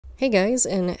Hey guys,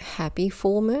 and happy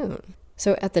full moon.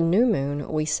 So at the new moon,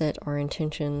 we set our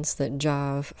intentions that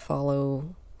jive,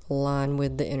 follow, align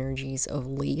with the energies of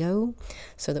Leo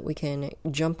so that we can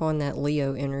jump on that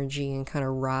Leo energy and kind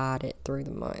of ride it through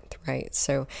the month, right?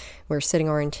 So we're setting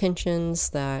our intentions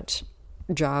that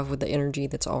jive with the energy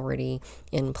that's already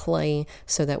in play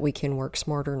so that we can work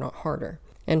smarter, not harder.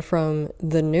 And from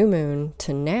the new moon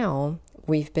to now,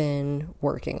 we've been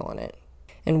working on it.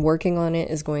 And working on it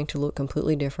is going to look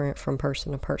completely different from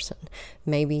person to person.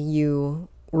 Maybe you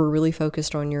were really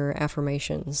focused on your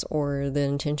affirmations or the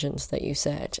intentions that you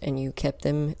set and you kept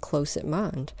them close at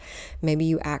mind. Maybe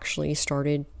you actually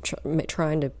started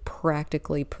trying to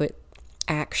practically put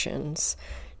actions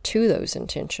to those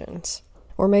intentions.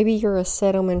 Or maybe you're a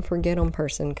set 'em and forget 'em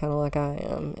person, kind of like I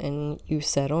am, and you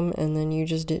set them and then you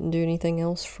just didn't do anything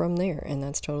else from there, and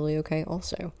that's totally okay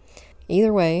also.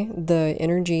 Either way, the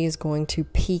energy is going to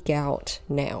peak out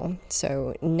now.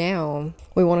 So now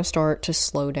we want to start to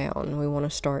slow down. We want to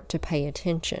start to pay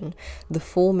attention. The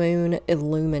full moon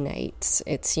illuminates.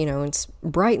 It's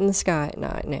bright in the sky at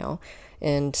night now.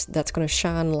 And that's going to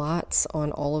shine lights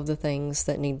on all of the things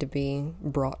that need to be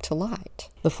brought to light.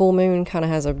 The full moon kind of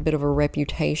has a bit of a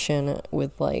reputation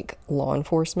with like law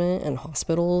enforcement and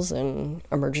hospitals and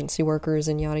emergency workers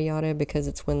and yada yada, because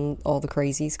it's when all the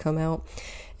crazies come out.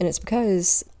 And it's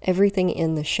because everything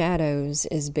in the shadows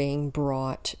is being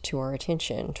brought to our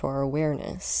attention, to our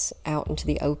awareness, out into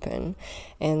the open.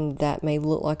 And that may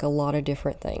look like a lot of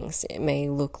different things. It may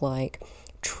look like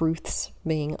truths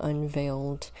being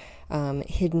unveiled,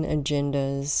 hidden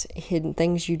agendas, hidden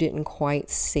things you didn't quite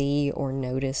see or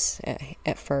notice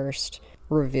at first,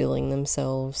 revealing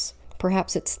themselves.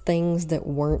 Perhaps it's things that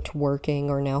weren't working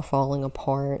or now falling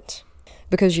apart.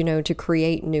 Because, to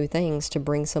create new things, to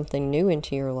bring something new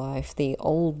into your life, the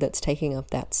old that's taking up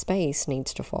that space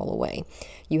needs to fall away.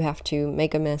 You have to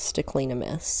make a mess to clean a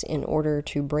mess. In order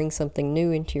to bring something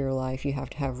new into your life, you have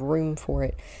to have room for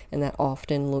it, and that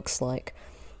often looks like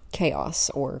chaos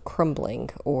or crumbling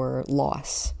or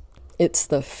loss. It's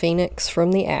the phoenix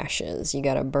from the ashes. You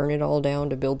got to burn it all down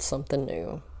to build something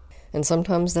new. And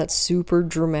sometimes that's super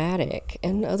dramatic,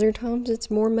 and other times it's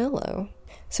more mellow.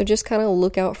 So just kind of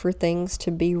look out for things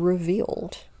to be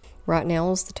revealed. Right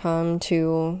now is the time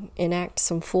to enact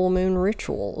some full moon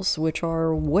rituals, which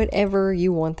are whatever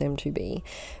you want them to be.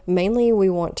 Mainly, we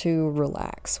want to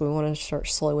relax. We want to start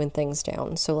slowing things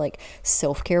down. So like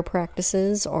self-care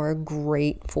practices are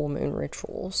great full moon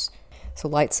rituals. So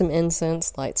light some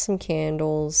incense, light some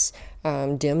candles,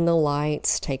 dim the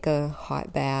lights, take a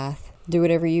hot bath. Do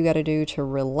whatever you got to do to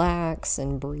relax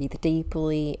and breathe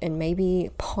deeply and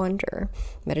maybe ponder.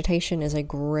 Meditation is a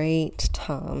great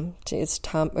time. It's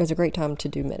a great time to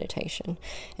do meditation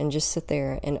and just sit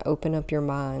there and open up your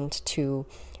mind to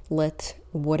let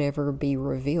whatever be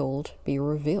revealed be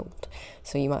revealed.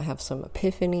 So you might have some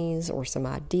epiphanies or some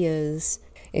ideas.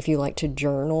 If you like to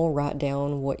journal, write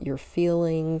down what you're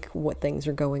feeling, what things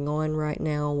are going on right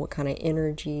now, what kind of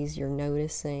energies you're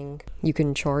noticing. You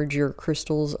can charge your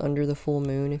crystals under the full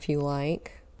moon if you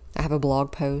like. I have a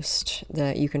blog post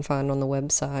that you can find on the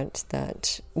website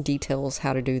that details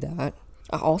how to do that.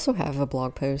 I also have a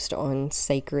blog post on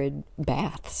sacred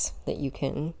baths that you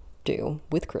can do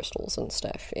with crystals and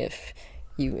stuff. If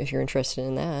you're interested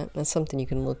in that, that's something you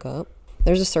can look up.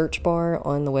 There's a search bar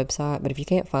on the website, but if you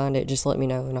can't find it, just let me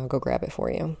know and I'll go grab it for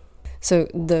you. So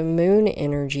the moon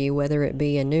energy, whether it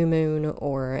be a new moon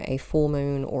or a full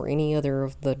moon or any other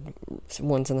of the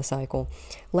ones in the cycle,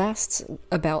 lasts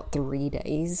about 3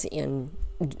 days in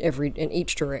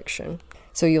each direction.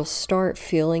 So you'll start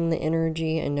feeling the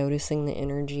energy and noticing the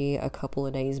energy a couple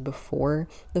of days before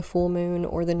the full moon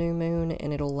or the new moon,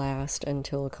 and it'll last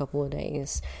until a couple of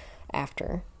days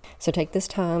after. So take this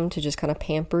time to just kind of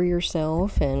pamper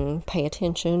yourself and pay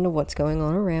attention to what's going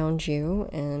on around you.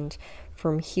 And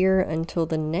from here until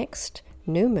the next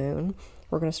new moon,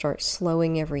 we're going to start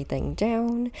slowing everything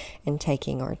down and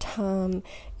taking our time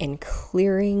and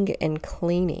clearing and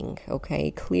cleaning,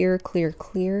 okay? Clear,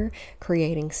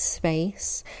 creating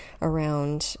space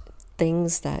around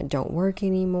things that don't work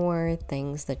anymore,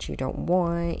 things that you don't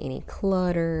want, any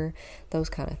clutter, those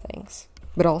kind of things.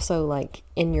 But also like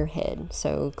in your head.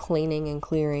 So cleaning and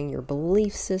clearing your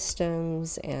belief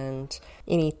systems and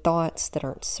any thoughts that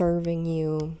aren't serving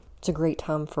you. It's a great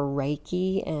time for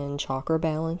Reiki and chakra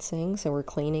balancing. So we're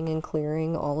cleaning and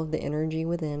clearing all of the energy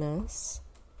within us.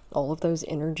 All of those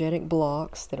energetic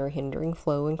blocks that are hindering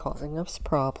flow and causing us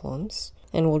problems.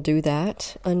 And we'll do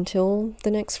that until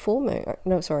the next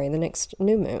the next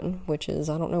new moon, which is,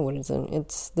 I don't know what it's in.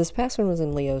 This past one was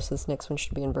in Leo, so this next one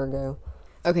should be in Virgo.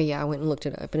 Okay, yeah, I went and looked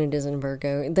it up, and it is in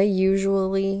Virgo. They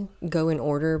usually go in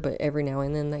order, but every now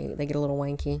and then they get a little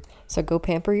wanky. So go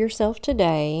pamper yourself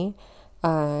today.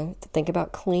 Think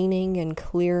about cleaning and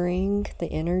clearing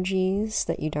the energies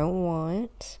that you don't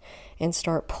want, and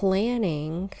start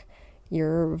planning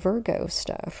your Virgo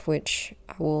stuff, which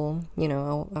I will,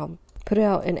 I'll put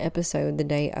out an episode the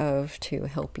day of to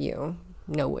help you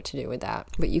know what to do with that.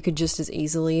 But you could just as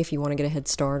easily, if you want to get a head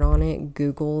start on it,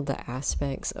 Google the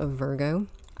aspects of Virgo.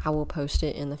 I will post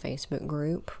it in the Facebook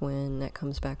group when that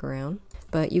comes back around.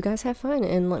 But you guys have fun,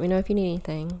 and let me know if you need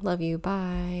anything. Love you.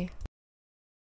 Bye.